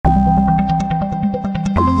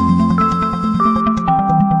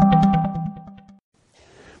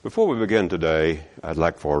Before we begin today, I'd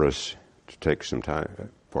like for us to take some time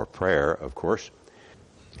for prayer, of course.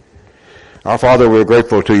 Our Father, we're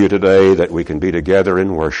grateful to you today that we can be together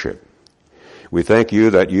in worship. We thank you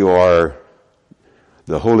that you are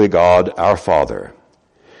the Holy God, our Father,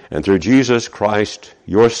 and through Jesus Christ,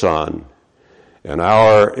 your Son, and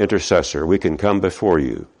our intercessor, we can come before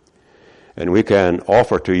you, and we can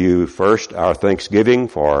offer to you first our thanksgiving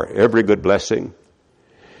for every good blessing.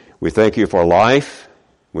 We thank you for life.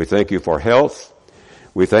 We thank you for health.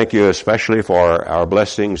 We thank you especially for our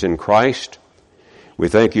blessings in Christ. We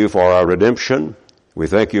thank you for our redemption. We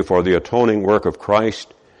thank you for the atoning work of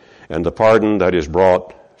Christ and the pardon that is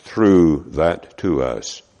brought through that to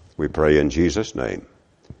us. We pray in Jesus' name.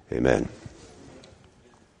 Amen.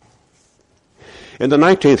 In the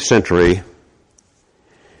 19th century,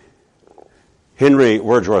 Henry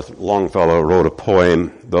Wadsworth Longfellow wrote a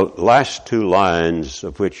poem, the last two lines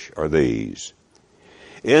of which are these: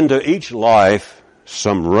 "Into each life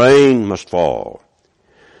some rain must fall.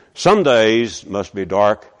 Some days must be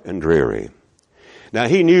dark and dreary." Now,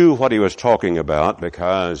 he knew what he was talking about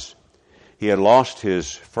because he had lost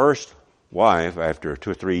his first wife after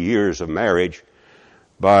 2 or 3 years of marriage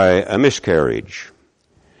by a miscarriage.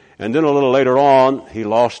 And then a little later on, he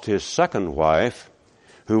lost his second wife,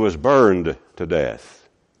 who was burned to death.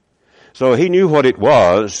 So he knew what it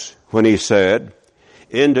was when he said,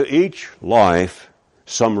 "Into each life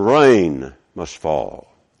some rain must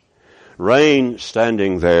fall." Rain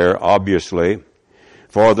standing there, obviously,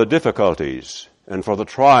 for the difficulties and for the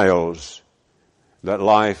trials that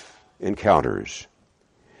life encounters.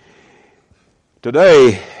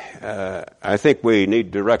 Today, I think we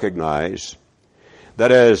need to recognize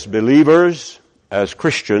that as believers, as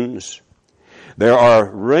Christians, there are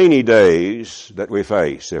rainy days that we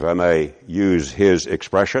face, if I may use his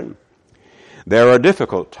expression. There are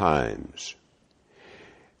difficult times.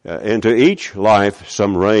 Into each life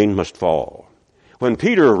some rain must fall. When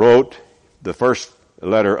Peter wrote the first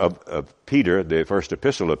letter of Peter, the first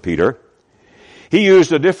epistle of Peter, he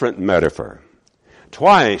used a different metaphor.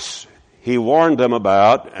 Twice he warned them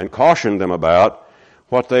about and cautioned them about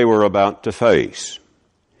what they were about to face.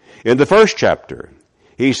 In the first chapter,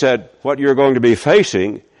 he said what you're going to be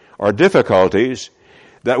facing are difficulties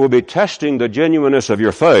that will be testing the genuineness of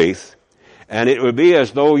your faith, and it will be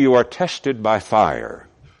as though you are tested by fire.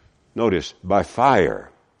 Notice, by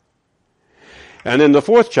fire. And in the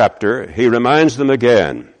 4th chapter, he reminds them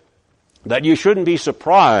again that you shouldn't be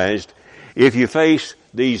surprised if you face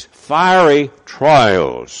these fiery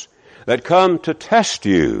trials that come to test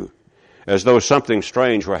you as though something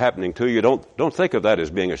strange were happening to you. Don't think of that as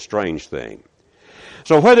being a strange thing.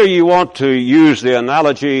 So whether you want to use the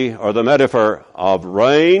analogy or the metaphor of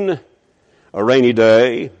rain, a rainy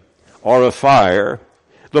day, or of fire,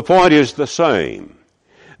 the point is the same,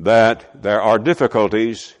 that there are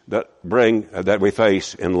difficulties that we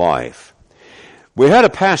face in life. We had a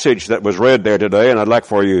passage that was read there today, and I'd like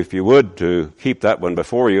for you, if you would, to keep that one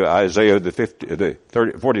before you, Isaiah, the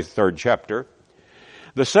 43rd chapter.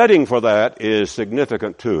 The setting for that is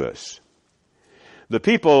significant to us. The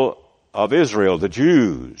people of Israel, the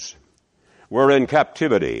Jews, were in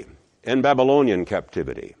captivity, in Babylonian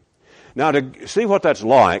captivity. Now, to see what that's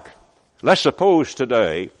like, let's suppose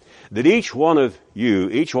today that each one of you,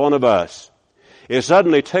 each one of us, is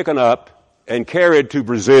suddenly taken up and carried to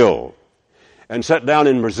Brazil and set down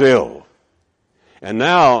in Brazil and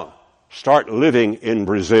now start living in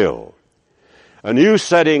Brazil. A new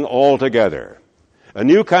setting altogether, a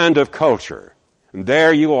new kind of culture, and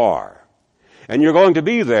there you are. And you're going to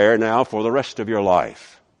be there now for the rest of your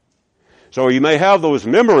life. So you may have those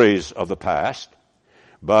memories of the past,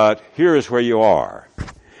 but here is where you are.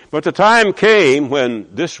 But the time came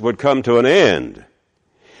when this would come to an end.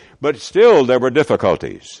 But still there were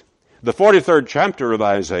difficulties. The 43rd chapter of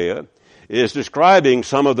Isaiah is describing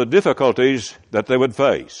some of the difficulties that they would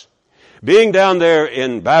face. Being down there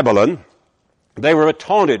in Babylon, they were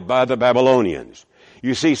taunted by the Babylonians.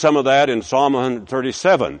 You see some of that in Psalm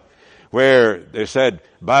 137, where they said,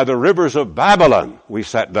 "By the rivers of Babylon we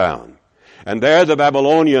sat down." And there the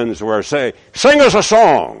Babylonians were saying, "Sing us a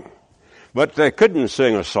song." But they couldn't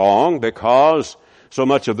sing a song because so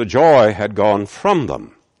much of the joy had gone from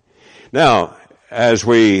them. Now, as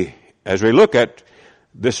we look at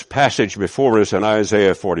this passage before us in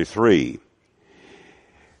Isaiah 43,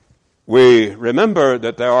 we remember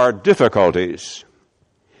that there are difficulties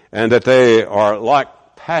and that they are like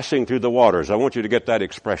passing through the waters. I want you to get that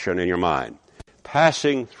expression in your mind.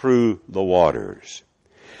 Passing through the waters.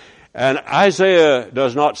 And Isaiah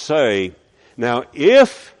does not say, now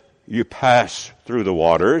if you pass through the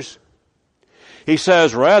waters, he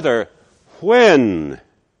says rather, when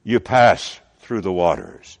you pass through the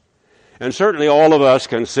waters. And certainly all of us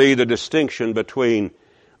can see the distinction between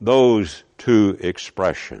those two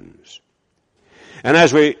expressions. And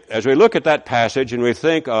as we look at that passage and we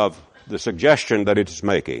think of the suggestion that it is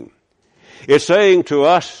making, it's saying to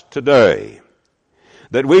us today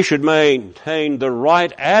that we should maintain the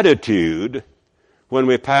right attitude when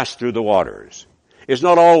we pass through the waters. It's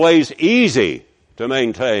not always easy to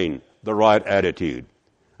maintain the right attitude.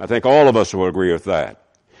 I think all of us will agree with that.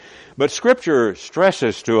 But Scripture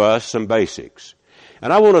stresses to us some basics.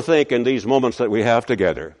 And I want to think in these moments that we have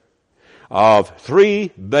together of three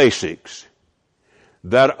basics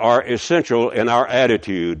that are essential in our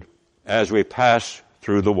attitude as we pass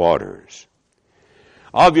through the waters.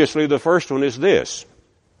 Obviously, the first one is this,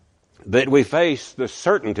 that we face the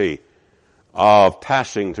certainty of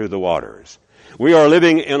passing through the waters. We are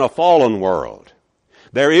living in a fallen world.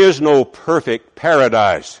 There is no perfect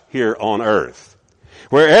paradise here on earth.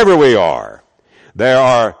 Wherever we are, there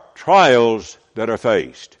are trials that are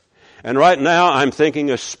faced. And right now I'm thinking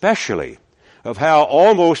especially of how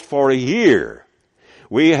almost for a year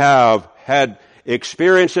we have had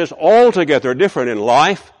experiences altogether different in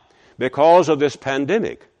life because of this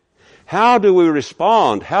pandemic. How do we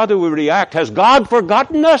respond? How do we react? Has God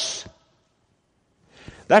forgotten us?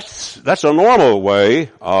 That's a normal way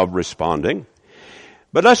of responding.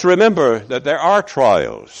 But let's remember that there are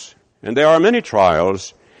trials, and there are many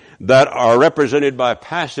trials that are represented by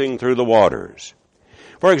passing through the waters.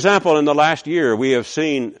 For example, in the last year, we have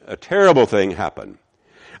seen a terrible thing happen.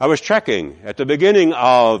 I was checking at the beginning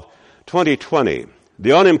of 2020,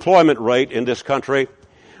 the unemployment rate in this country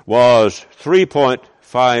was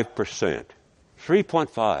 3.5%.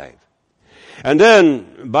 3.5. And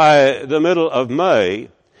then by the middle of May,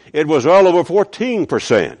 it was well over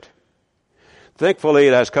 14%. Thankfully,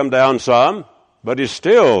 it has come down some, but is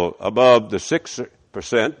still above the 6%,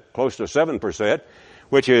 close to 7%,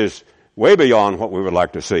 which is way beyond what we would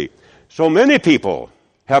like to see. So many people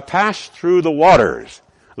have passed through the waters,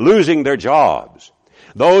 losing their jobs.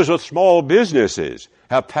 Those with small businesses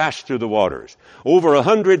have passed through the waters. Over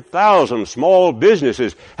 100,000 small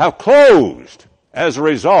businesses have closed as a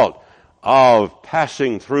result of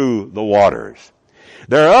passing through the waters.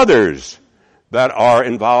 There are others that are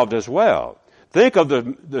involved as well. Think of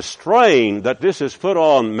the strain that this has put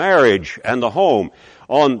on marriage and the home,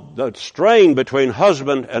 on the strain between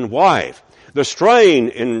husband and wife, the strain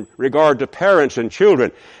in regard to parents and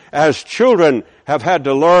children, as children have had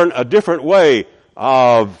to learn a different way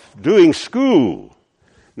of doing school,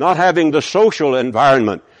 not having the social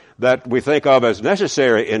environment that we think of as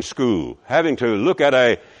necessary in school, having to look at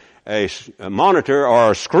a monitor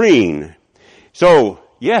or a screen. So,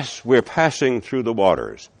 yes, we're passing through the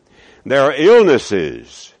waters. There are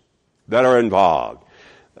illnesses that are involved.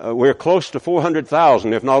 We're close to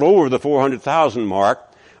 400,000, if not over the 400,000 mark,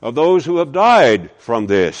 of those who have died from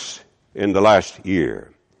this in the last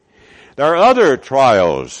year. There are other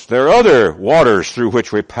trials. There are other waters through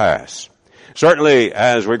which we pass. Certainly,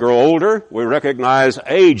 as we grow older, we recognize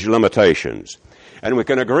age limitations. And we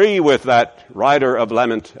can agree with that writer of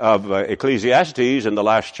Ecclesiastes in the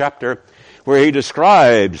last chapter, where he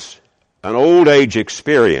describes an old age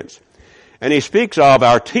experience. And he speaks of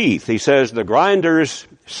our teeth. He says, the grinders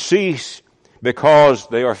cease because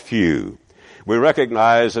they are few. We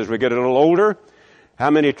recognize as we get a little older how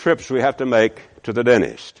many trips we have to make to the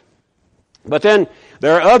dentist. But then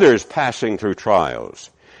there are others passing through trials,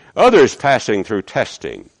 others passing through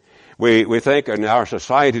testing. We think in our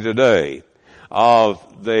society today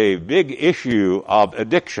of the big issue of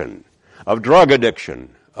addiction, of drug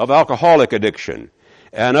addiction, of alcoholic addiction,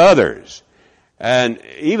 and others. And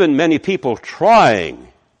even many people trying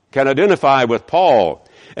can identify with Paul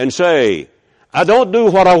and say, I don't do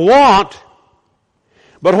what I want,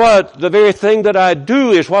 but the very thing that I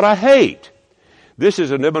do is what I hate. This is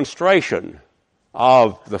a demonstration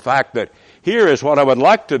of the fact that here is what I would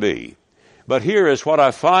like to be, but here is what I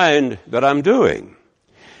find that I'm doing.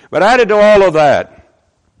 But added to all of that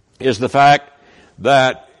is the fact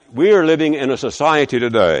that we are living in a society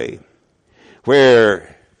today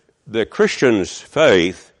where the Christian's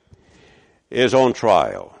faith is on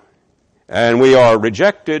trial, and we are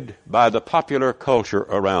rejected by the popular culture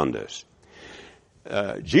around us.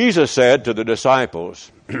 Jesus said to the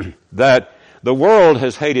disciples that the world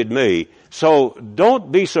has hated me, so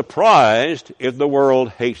don't be surprised if the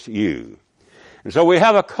world hates you. And so we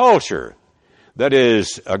have a culture that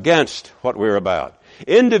is against what we're about.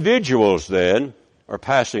 Individuals, then, are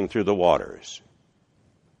passing through the waters.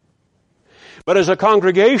 But as a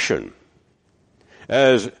congregation,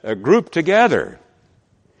 as a group together,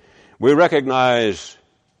 we recognize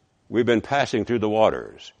we've been passing through the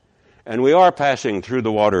waters. And we are passing through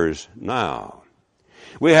the waters now.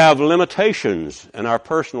 We have limitations in our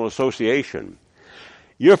personal association.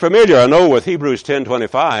 You're familiar, I know, with Hebrews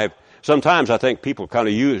 10:25. Sometimes I think people kind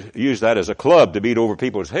of use that as a club to beat over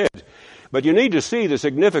people's heads. But you need to see the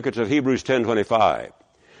significance of Hebrews 10:25.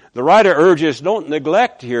 The writer urges, don't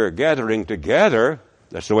neglect your gathering together.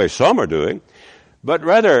 That's the way some are doing. But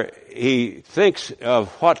rather, he thinks of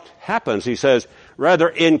what happens. He says, rather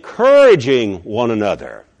encouraging one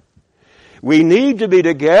another. We need to be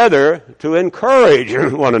together to encourage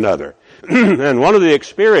one another. And one of the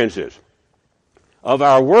experiences of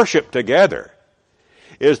our worship together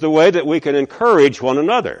is the way that we can encourage one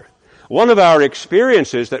another. One of our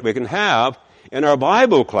experiences that we can have in our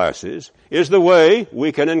Bible classes is the way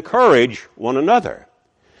we can encourage one another.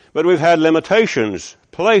 But we've had limitations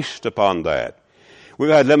placed upon that. We've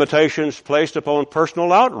had limitations placed upon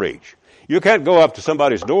personal outreach. You can't go up to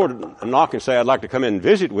somebody's door and knock and say, I'd like to come in and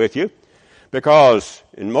visit with you, because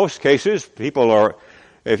in most cases, people are,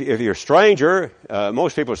 if you're a stranger,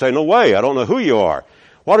 most people say, no way, I don't know who you are.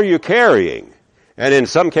 What are you carrying? And in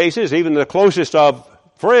some cases, even the closest of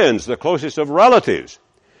friends, the closest of relatives,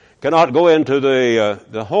 cannot go into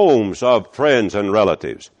the homes of friends and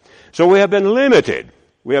relatives. So we have been limited.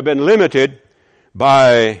 We have been limited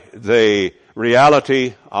by the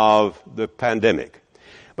reality of the pandemic.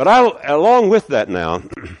 But along with that now,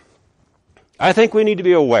 I think we need to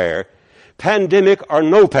be aware, pandemic or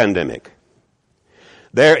no pandemic,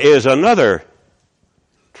 there is another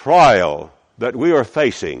trial that we are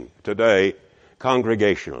facing today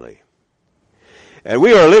congregationally. And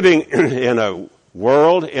we are living in a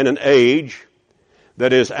world, in an age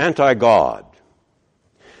that is anti-God,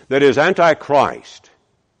 that is anti-Christ,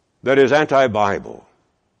 that is anti-Bible.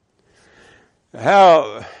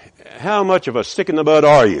 How much of a stick in the mud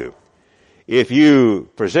are you if you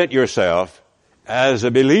present yourself as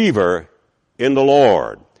a believer in the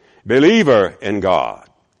Lord, believer in God?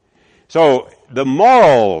 So the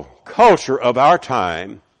moral culture of our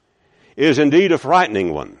time is indeed a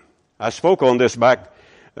frightening one. I spoke on this back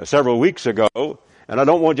several weeks ago, and I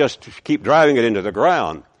don't want just to keep driving it into the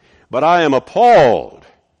ground, but I am appalled.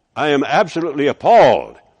 I am absolutely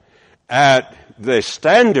appalled at the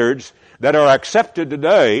standards that are accepted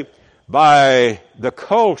today by the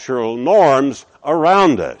cultural norms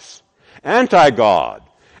around us. Anti-God,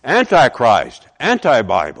 anti-Christ,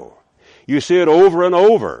 anti-Bible. You see it over and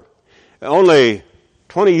over. Only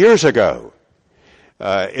 20 years ago,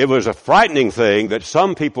 it was a frightening thing that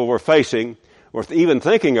some people were facing, or even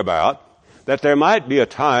thinking about, that there might be a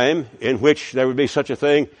time in which there would be such a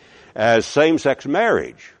thing as same-sex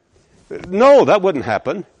marriage. No, that wouldn't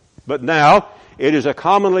happen. But now, it is a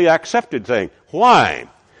commonly accepted thing. Why?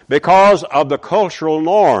 Because of the cultural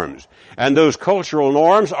norms. And those cultural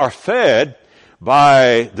norms are fed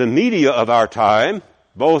by the media of our time,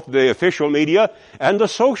 both the official media and the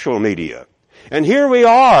social media. And here we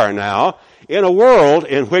are now in a world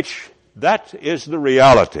in which that is the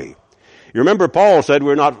reality. You remember Paul said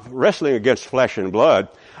we're not wrestling against flesh and blood.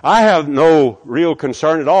 I have no real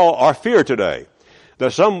concern at all or fear today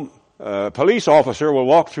that some police officer will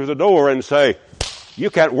walk through the door and say, you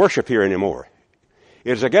can't worship here anymore.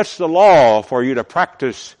 It's against the law for you to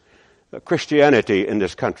practice Christianity in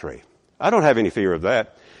this country. I don't have any fear of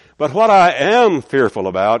that. But what I am fearful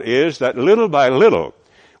about is that little by little,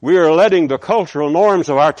 we are letting the cultural norms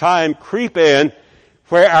of our time creep in,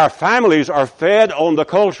 where our families are fed on the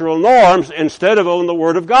cultural norms instead of on the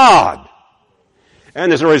Word of God.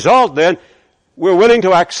 And as a result, then, we're willing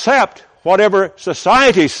to accept whatever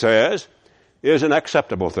society says is an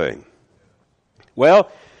acceptable thing.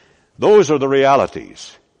 Well, those are the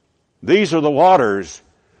realities. These are the waters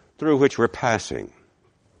through which we're passing.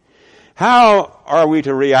 How are we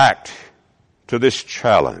to react to this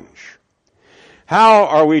challenge? How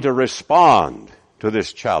are we to respond to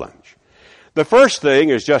this challenge? The first thing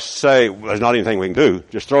is just say, well, there's not anything we can do.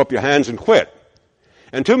 Just throw up your hands and quit.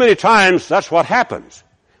 And too many times, that's what happens.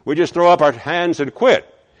 We just throw up our hands and quit.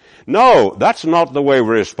 No, that's not the way we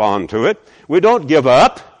respond to it. We don't give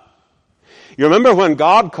up. You remember when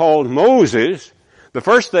God called Moses, the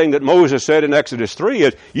first thing that Moses said in Exodus 3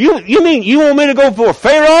 is, you mean you want me to go before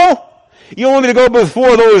Pharaoh? You want me to go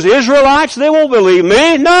before those Israelites? They won't believe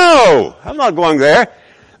me. No, I'm not going there.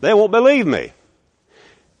 They won't believe me.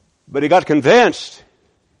 But he got convinced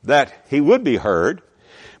that he would be heard.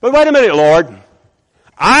 But wait a minute, Lord.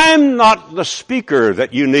 I'm not the speaker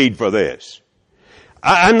that you need for this.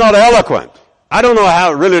 I'm not eloquent. I don't know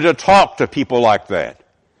how really to talk to people like that.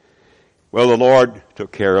 Well, the Lord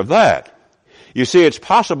took care of that. You see, it's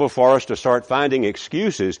possible for us to start finding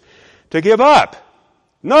excuses to give up.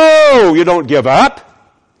 No, you don't give up.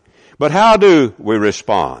 But how do we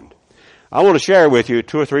respond? I want to share with you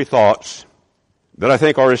 2 or 3 thoughts that I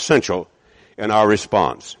think are essential in our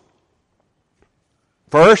response.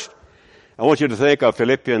 First, I want you to think of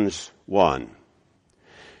Philippians 1.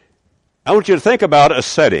 I want you to think about a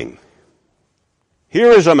setting.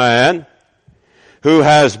 Here is a man who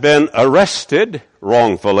has been arrested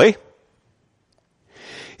wrongfully.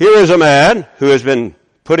 Here is a man who has been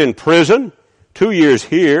put in prison 2 years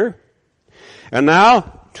here, and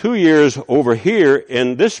now 2 years over here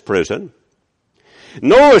in this prison.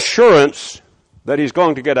 No assurance that he's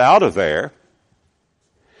going to get out of there.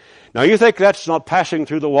 Now you think that's not passing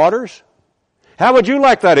through the waters? How would you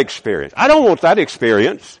like that experience? I don't want that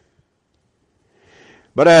experience.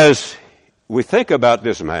 But as we think about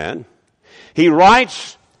this man, he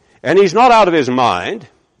writes, and he's not out of his mind.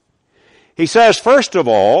 He says, first of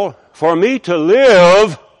all, for me to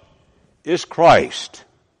live is Christ.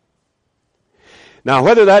 Now,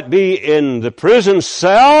 whether that be in the prison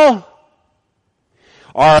cell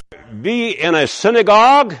or be in a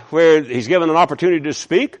synagogue where he's given an opportunity to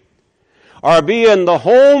speak, or be in the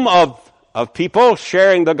home of people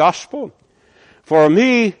sharing the gospel, for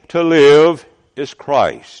me to live is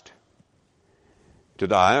Christ. To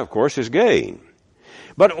die, of course, is gain.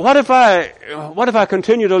 But what if I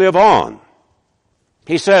continue to live on?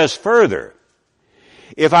 He says further,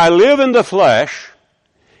 if I live in the flesh,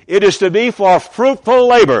 it is to be for fruitful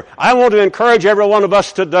labor. I want to encourage every one of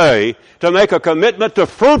us today to make a commitment to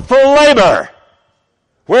fruitful labor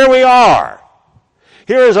where we are.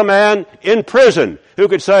 Here is a man in prison who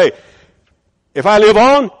could say, if I live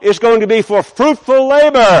on, it's going to be for fruitful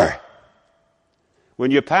labor.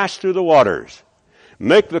 When you pass through the waters,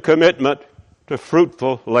 make the commitment to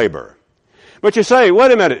fruitful labor. But you say,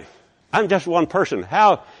 wait a minute, I'm just one person.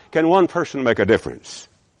 How can one person make a difference?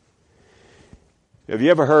 Have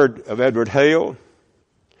you ever heard of Edward Hale?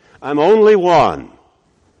 I'm only one,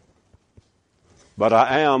 but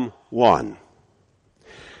I am one.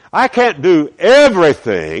 I can't do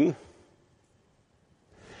everything,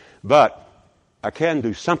 but I can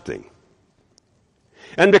do something.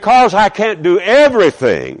 And because I can't do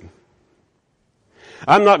everything,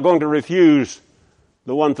 I'm not going to refuse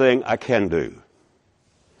the one thing I can do.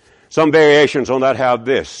 Some variations on that have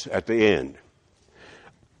this at the end.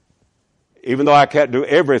 Even though I can't do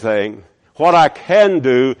everything, what I can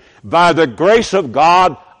do, by the grace of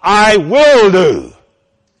God, I will do.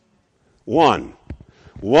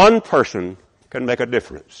 One person can make a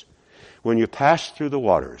difference. When you pass through the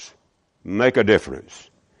waters, make a difference.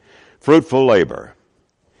 Fruitful labor.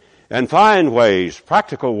 And find ways,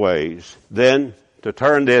 practical ways, then, to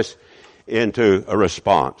turn this into a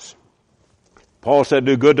response. Paul said,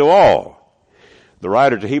 do good to all. The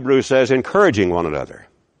writer to Hebrews says, encouraging one another.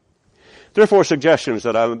 3 or 4 suggestions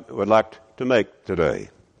that I would like to make today.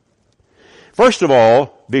 First of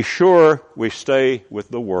all, be sure we stay with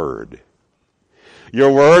the Word.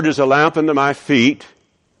 Your Word is a lamp unto my feet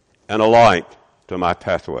and a light to my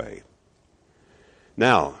pathway.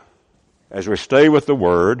 Now, as we stay with the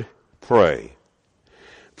Word, pray.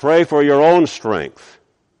 Pray for your own strength.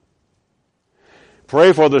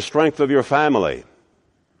 Pray for the strength of your family.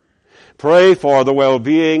 Pray for the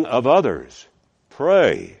well-being of others.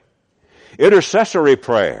 Pray. Intercessory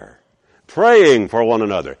prayer. Praying for one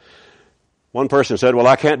another. One person said, well,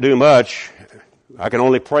 I can't do much. I can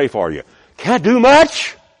only pray for you. Can't do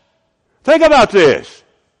much? Think about this.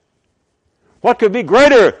 What could be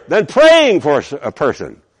greater than praying for a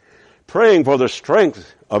person? Praying for the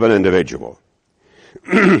strength of an individual.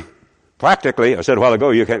 Practically, I said a while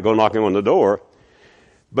ago, you can't go knocking on the door.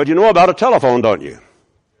 But you know about a telephone, don't you?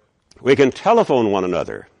 We can telephone one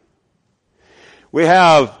another. We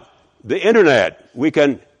have the internet. We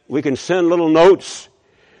can send little notes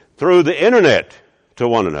through the internet to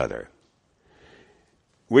one another.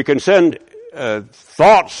 We can send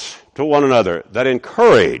thoughts to one another that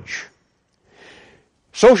encourage.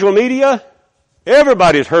 Social media,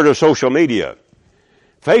 everybody's heard of social media.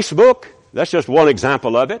 Facebook, that's just one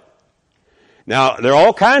example of it. Now, there are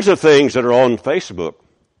all kinds of things that are on Facebook.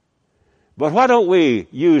 But why don't we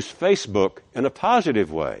use Facebook in a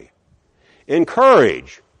positive way?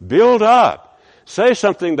 Encourage, build up, say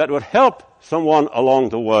something that would help someone along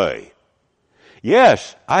the way.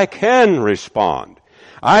 Yes, I can respond.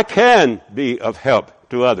 I can be of help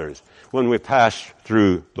to others when we pass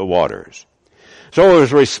through the waters. So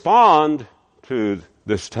as we respond to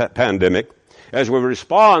this pandemic, as we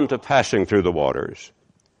respond to passing through the waters,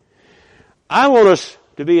 I want us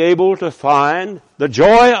to be able to find the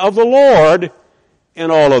joy of the Lord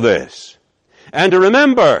in all of this. And to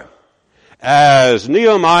remember, as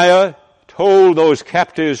Nehemiah hold those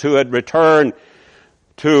captives who had returned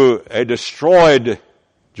to a destroyed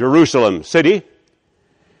Jerusalem city,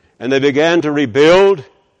 and they began to rebuild,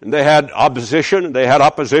 and they had opposition, and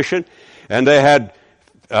they had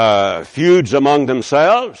feuds among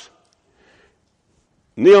themselves.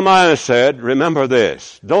 Nehemiah said, remember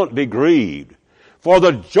this, don't be grieved, for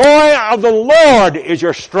the joy of the Lord is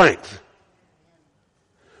your strength.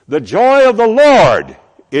 The joy of the Lord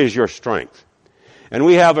is your strength. And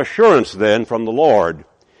we have assurance then from the Lord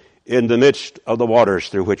in the midst of the waters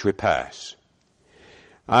through which we pass.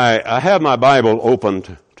 I have my Bible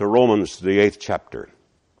opened to Romans, the 8th chapter.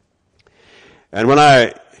 And when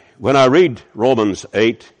I read Romans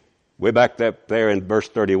 8, way back there in verse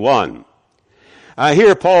 31, I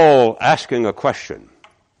hear Paul asking a question.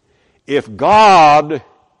 If God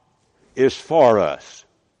is for us,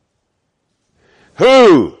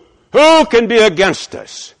 who can be against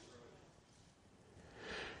us?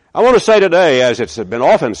 I want to say today, as it's been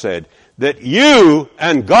often said, that you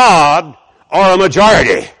and God are a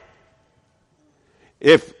majority.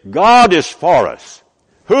 If God is for us,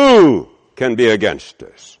 who can be against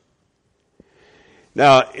us?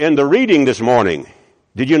 Now, in the reading this morning,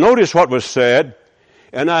 did you notice what was said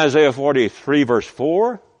in Isaiah 43 verse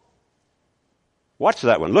 4? Watch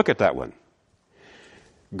that one. Look at that one.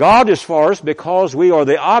 God is for us because we are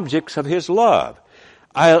the objects of His love.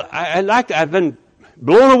 I've been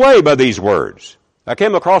blown away by these words. I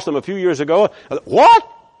came across them a few years ago. What?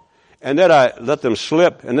 And then I let them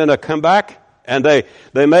slip, and then I come back, and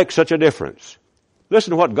they make such a difference.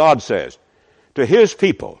 Listen to what God says to His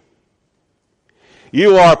people.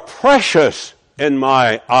 You are precious in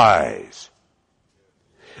my eyes.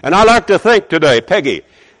 And I like to think today, Peggy,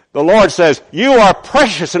 the Lord says, you are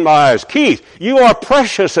precious in my eyes. Keith, you are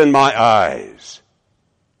precious in my eyes.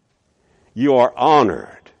 You are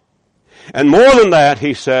honored. And more than that,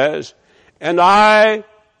 He says, and I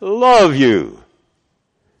love you.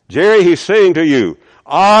 Jerry, He's saying to you,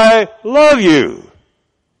 I love you.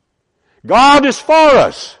 God is for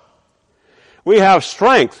us. We have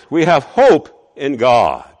strength. We have hope in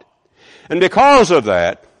God. And because of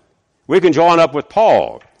that, we can join up with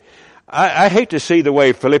Paul. I hate to see the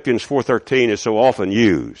way Philippians 4:13 is so often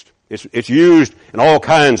used. It's used in all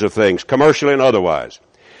kinds of things, commercially and otherwise.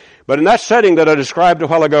 But in that setting that I described a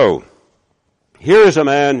while ago, here is a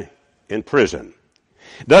man in prison.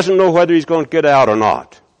 Doesn't know whether he's going to get out or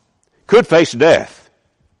not. Could face death.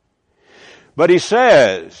 But he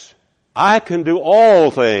says, I can do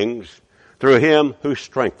all things through Him who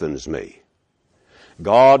strengthens me.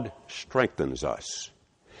 God strengthens us.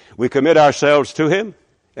 We commit ourselves to Him,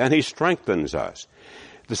 and He strengthens us.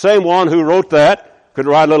 The same one who wrote that could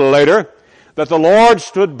write a little later, that the Lord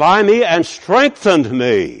stood by me and strengthened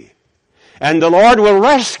me, and the Lord will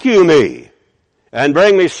rescue me and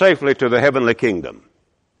bring me safely to the heavenly kingdom.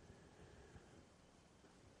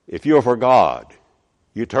 If you're for God,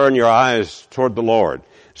 you turn your eyes toward the Lord,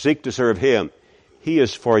 seek to serve Him, He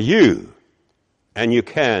is for you, and you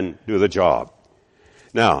can do the job.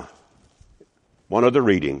 Now, one other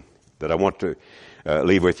reading that I want to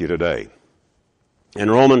leave with you today.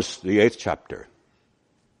 In Romans, the 8th chapter.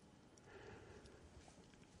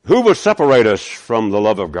 Who will separate us from the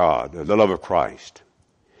love of God, the love of Christ?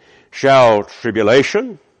 Shall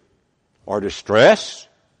tribulation, or distress,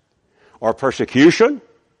 or persecution,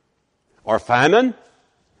 or famine,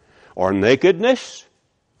 or nakedness,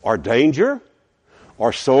 or danger,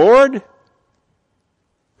 or sword?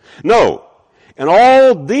 No. In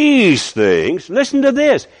all these things, listen to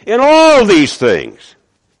this, in all these things,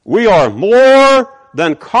 we are more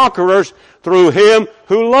than conquerors through Him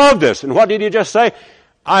who loved us. And what did He just say?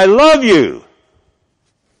 I love you.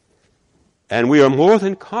 And we are more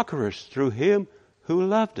than conquerors through Him who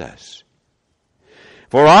loved us.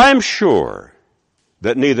 For I am sure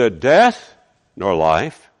that neither death nor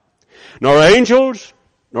life, nor angels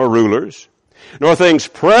nor rulers, nor things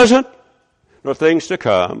present nor things to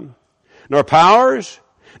come, nor powers,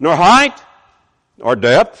 nor height, nor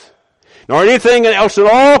depth, nor anything else in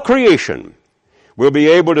all creation will be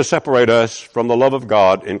able to separate us from the love of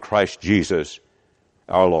God in Christ Jesus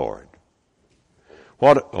our Lord.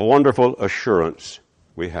 What a wonderful assurance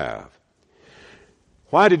we have.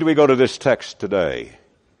 Why did we go to this text today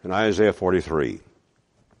in Isaiah 43?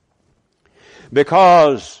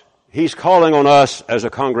 Because He's calling on us as a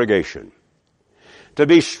congregation to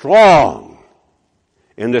be strong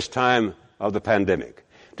in this time of the pandemic,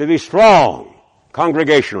 to be strong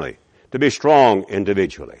congregationally, to be strong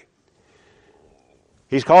individually.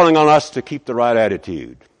 He's calling on us to keep the right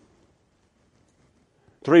attitude.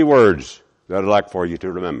 3 words that I'd like for you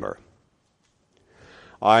to remember.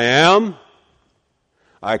 I am,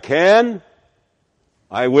 I can,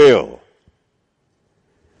 I will.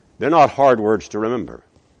 They're not hard words to remember.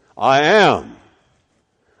 I am.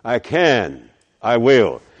 I can. I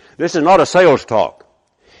will. This is not a sales talk.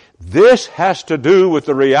 This has to do with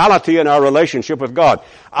the reality in our relationship with God.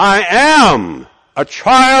 I am a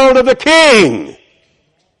child of the King.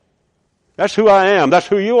 That's who I am. That's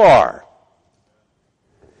who you are.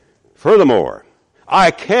 Furthermore,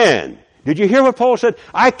 I can. Did you hear what Paul said?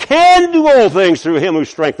 I can do all things through him who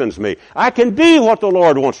strengthens me. I can be what the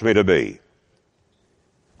Lord wants me to be.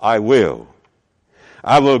 I will.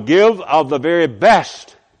 I will give of the very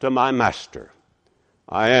best to my master.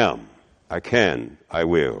 I am. I can. I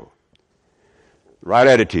will. Right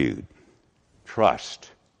attitude. Trust.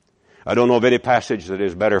 I don't know of any passage that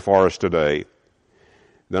is better for us today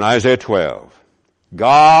than Isaiah 12.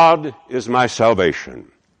 God is my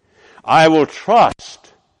salvation. I will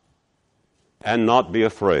trust and not be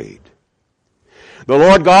afraid. The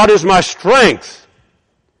Lord God is my strength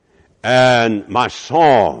and my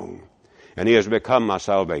song, and he has become my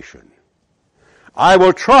salvation. I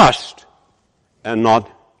will trust and not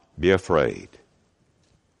be afraid.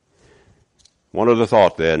 One other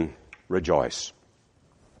thought then, rejoice.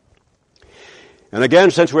 And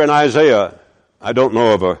again, since we're in Isaiah, I don't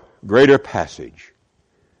know of a greater passage.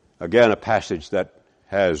 Again, a passage that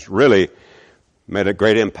has really made a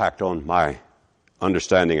great impact on my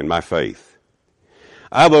understanding and my faith.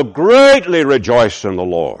 I will greatly rejoice in the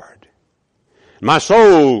Lord. My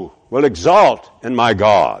soul will exalt in my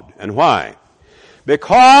God. And why?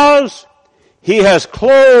 Because he has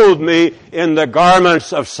clothed me in the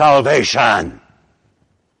garments of salvation.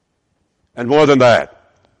 And more than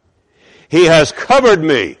that, he has covered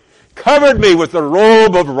me with the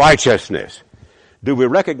robe of righteousness. Do we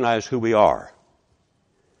recognize who we are?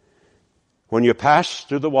 When you pass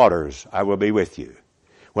through the waters, I will be with you.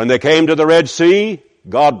 When they came to the Red Sea,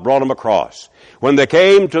 God brought them across. When they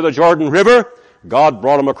came to the Jordan River, God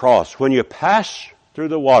brought them across. When you pass through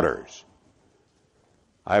the waters,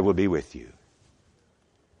 I will be with you.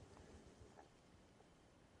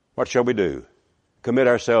 What shall we do? Commit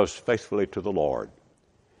ourselves faithfully to the Lord.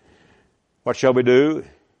 What shall we do?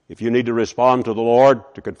 If you need to respond to the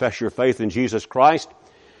Lord, to confess your faith in Jesus Christ,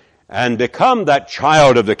 and become that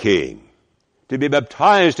child of the King, to be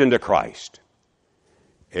baptized into Christ,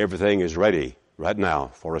 everything is ready right now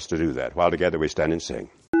for us to do that. While together we stand and sing.